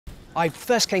I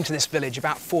first came to this village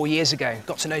about 4 years ago,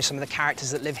 got to know some of the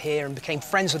characters that live here and became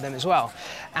friends with them as well.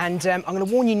 And I'm going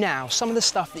to warn you now, some of the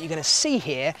stuff that you're going to see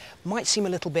here might seem a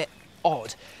little bit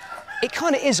odd. It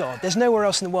kind of is odd. There's nowhere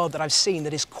else in the world that I've seen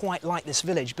that is quite like this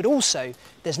village, but also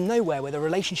there's nowhere where the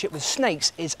relationship with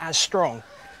snakes is as strong.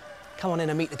 Come on in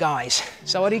and meet the guys.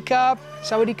 Sawadee Krab,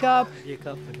 Sawadee Krab.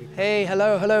 Hey,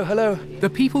 hello, hello, hello. The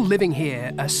people living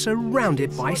here are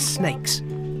surrounded by snakes.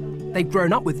 They've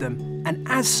grown up with them and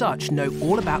as such know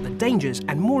all about the dangers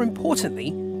and, more importantly,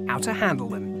 how to handle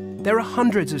them. There are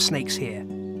hundreds of snakes here,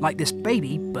 like this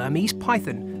baby Burmese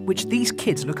python, which these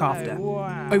kids look after. Oh,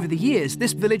 wow. Over the years,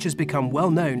 this village has become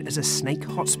well known as a snake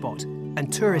hotspot,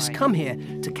 and tourists come here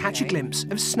to catch a glimpse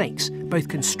of snakes, both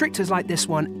constrictors like this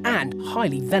one and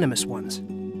highly venomous ones.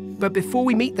 But before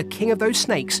we meet the king of those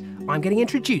snakes, I'm getting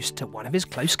introduced to one of his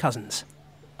close cousins.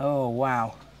 Oh,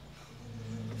 wow.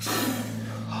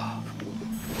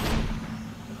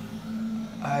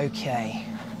 Okay,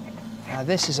 now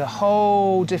this is a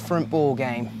whole different ball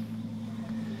game.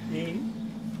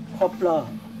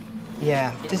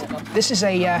 Yeah, this is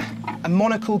a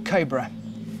monocled cobra.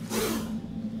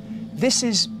 This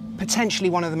is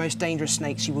potentially one of the most dangerous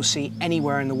snakes you will see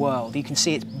anywhere in the world. You can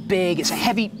see it's big, it's a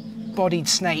heavy-bodied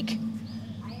snake,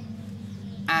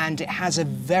 and it has a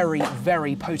very,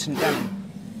 very potent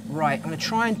venom. Right, I'm going to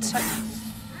try and take...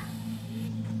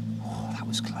 Oh, that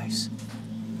was close.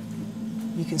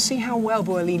 You can see how well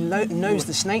Boily knows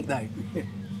the snake, though.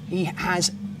 He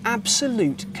has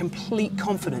absolute, complete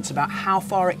confidence about how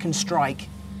far it can strike.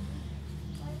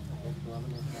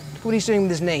 Look what he's doing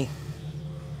with his knee.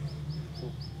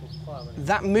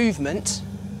 That movement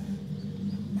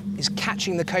is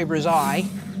catching the cobra's eye,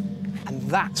 and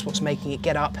that's what's making it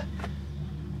get up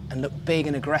and look big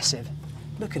and aggressive.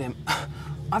 Look at him.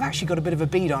 I've actually got a bit of a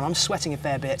bead on. I'm sweating a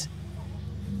fair bit.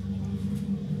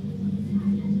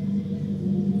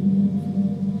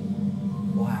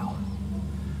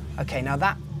 Okay, now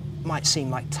that might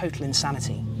seem like total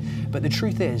insanity, but the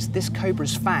truth is this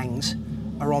cobra's fangs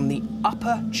are on the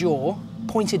upper jaw,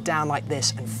 pointed down like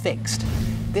this and fixed.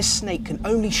 This snake can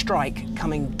only strike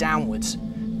coming downwards.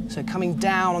 So coming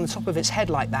down on the top of its head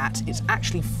like that, it's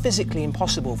actually physically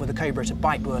impossible for the cobra to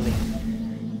bite Boily.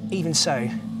 Even so,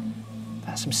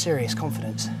 that's some serious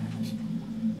confidence.